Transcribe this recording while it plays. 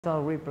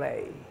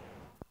Replay.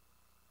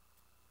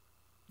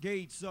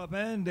 Gates up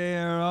and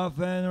they're off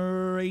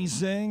and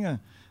racing.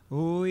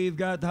 We've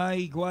got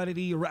high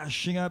quality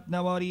rushing up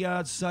now on the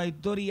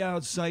outside to the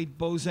outside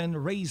post and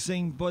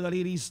racing for the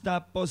lead is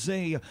Top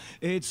Jose.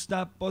 It's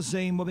Top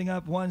Jose moving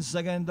up once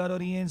again down on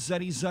the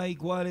inside is high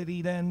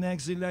quality. Then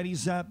next that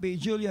is Happy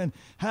Julian.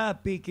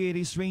 Happy Kid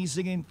is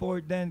racing in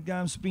fourth. Then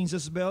comes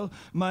Princess Belle.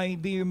 My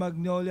Dear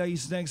Magnolia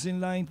is next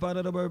in line,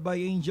 followed over by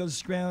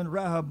Angel's Crown,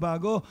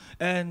 Rahabago,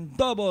 and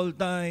Double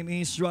Time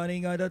is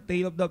running at the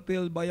tail of the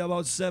field by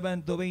about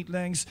 7 to 8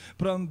 lengths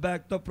from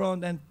back to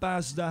front and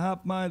past the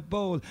half-mile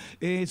pole.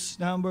 It's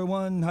number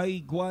 1,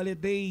 High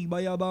Quality,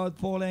 by about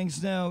 4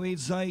 lengths now.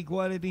 It's High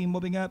Quality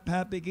moving up.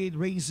 Happy Kid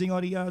racing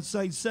on the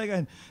outside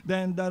second.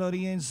 Then down on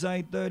the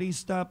inside third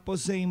is Top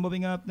Jose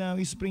moving up now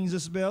is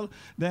Princess Belle.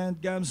 Then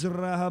comes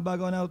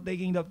Rahabago now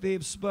taking the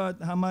 5th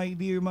spot. My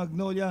Dear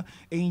Magnolia,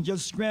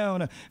 Angel's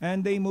Crown.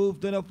 And they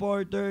move to the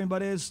 4th turn,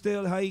 but it's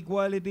still High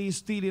Quality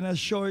still in a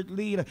short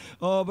lead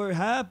over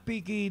Happy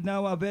Kid.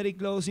 Now very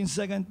close in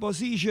 2nd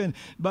position,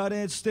 but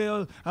it's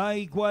still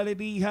High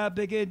Quality.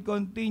 Happy Kid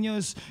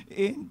continues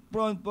in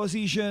front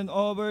position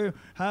over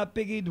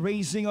Happy Kid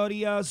racing on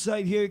the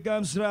outside. Here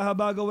comes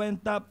Rahabago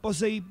and Top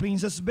Jose,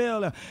 Princess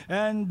Belle,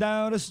 and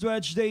down the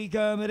stretch they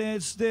come, and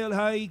it's still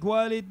High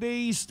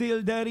Quality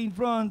still there in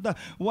front.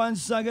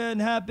 Once again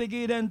Happy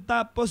Kid and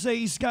Top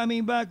Jose is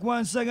coming back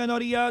once again on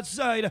the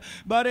outside,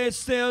 but it's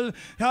still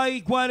High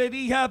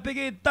Quality, Happy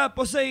Kid, Top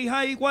Jose,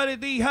 High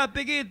Quality,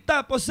 Happy Kid,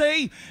 Top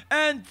Jose,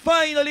 and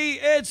finally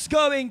it's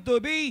going to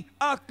be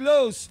a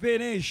close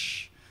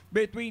finish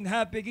between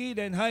Happy Kid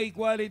and High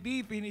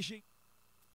Quality finishing.